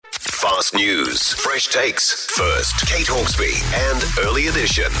Fast news, fresh takes, first Kate Hawkesby and Early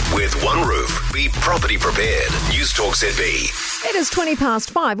Edition with One Roof. Be property prepared. News Talk ZB. It is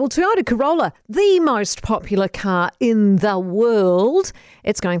 5:20. Well, Toyota Corolla, the most popular car in the world.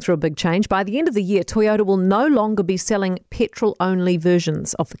 It's going through a big change. By the end of the year, Toyota will no longer be selling petrol-only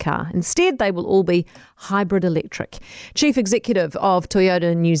versions of the car. Instead, they will all be hybrid electric. Chief Executive of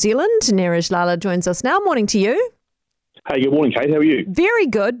Toyota New Zealand, Neeraj Lala, joins us now. Morning to you. Hey, good morning, Kate. How are you? Very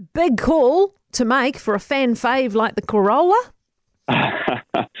good. Big call to make for a fan fave like the Corolla.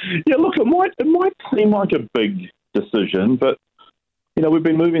 Yeah, look, it might seem like a big decision, but we've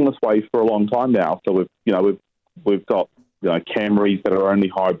been moving this way for a long time now. So we've got Camrys that are only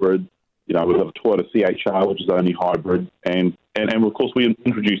hybrid. We've got a Toyota CHR which is only hybrid, and of course we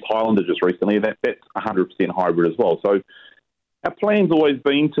introduced Highlander just recently. That's 100% hybrid as well. So our plan's always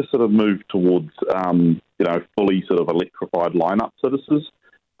been to sort of move towards fully sort of electrified lineup. So this is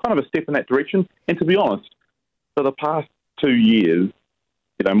kind of a step in that direction. And to be honest, for the past 2 years,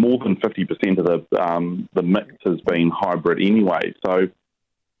 more than 50% of the mix has been hybrid anyway. So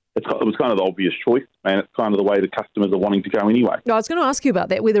it was kind of the obvious choice, and it's kind of the way the customers are wanting to go anyway. I was going to ask you about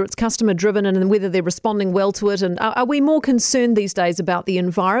that, whether it's customer driven and whether they're responding well to it. And are we more concerned these days about the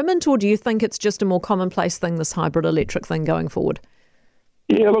environment, or do you think it's just a more commonplace thing, this hybrid electric thing going forward?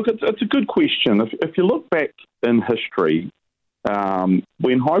 Yeah, look, it's a good question. If you look back in history,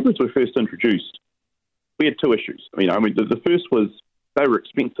 when hybrids were first introduced, we had two issues. The first was they were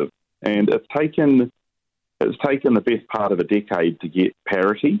expensive, and it's taken the best part of a decade to get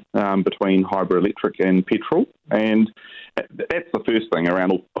parity between hybrid electric and petrol, and that's the first thing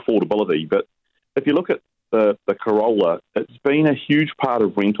around affordability. But if you look at the Corolla, it's been a huge part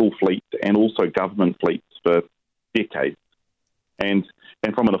of rental fleets and also government fleets for decades.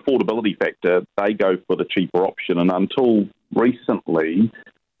 And from an affordability factor, they go for the cheaper option. And until recently,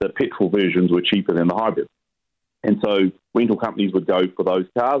 the petrol versions were cheaper than the hybrid. And so rental companies would go for those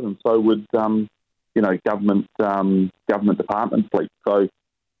cars, and so would government department fleets. So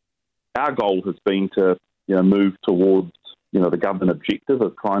our goal has been to move towards the government objective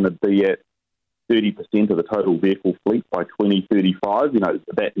of trying to be at 30% of the total vehicle fleet by 2035.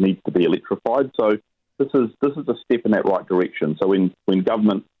 That needs to be electrified. So this is a step in that right direction. So when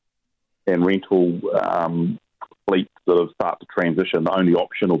government and rental fleets sort of start to transition, the only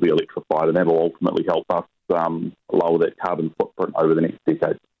option will be electrified, and that will ultimately help us lower that carbon footprint over the next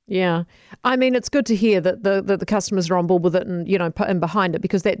decade. Yeah, it's good to hear that the customers are on board with it and and behind it,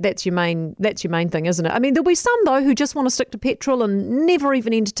 because that's your main thing, isn't it? There'll be some though who just want to stick to petrol and never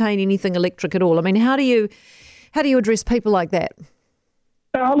even entertain anything electric at all. How do you address people like that?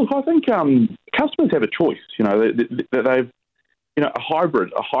 Look, I think customers have a choice. They've a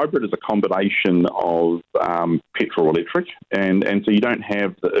hybrid is a combination of petrol electric, and so you don't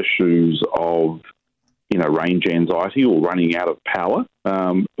have the issues of range anxiety or running out of power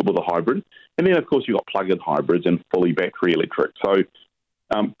with a hybrid. And then, of course, you've got plug-in hybrids and fully battery electric. So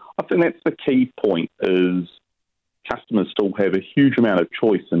I think that's the key point, is customers still have a huge amount of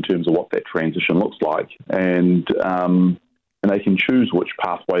choice in terms of what that transition looks like, and they can choose which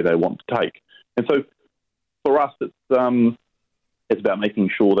pathway they want to take. And so for us, it's about making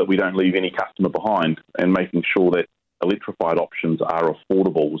sure that we don't leave any customer behind and making sure that electrified options are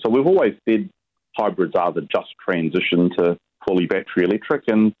affordable. So we've always said hybrids are the just transition to fully battery electric,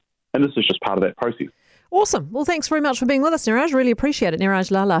 and this is just part of that process. Awesome. Well, thanks very much for being with us, Neeraj. Really appreciate it.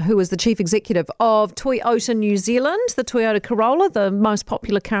 Neeraj Lala, who is the Chief Executive of Toyota New Zealand, the Toyota Corolla, the most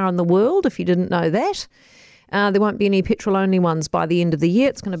popular car in the world, if you didn't know that. There won't be any petrol-only ones by the end of the year.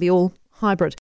 It's going to be all hybrid.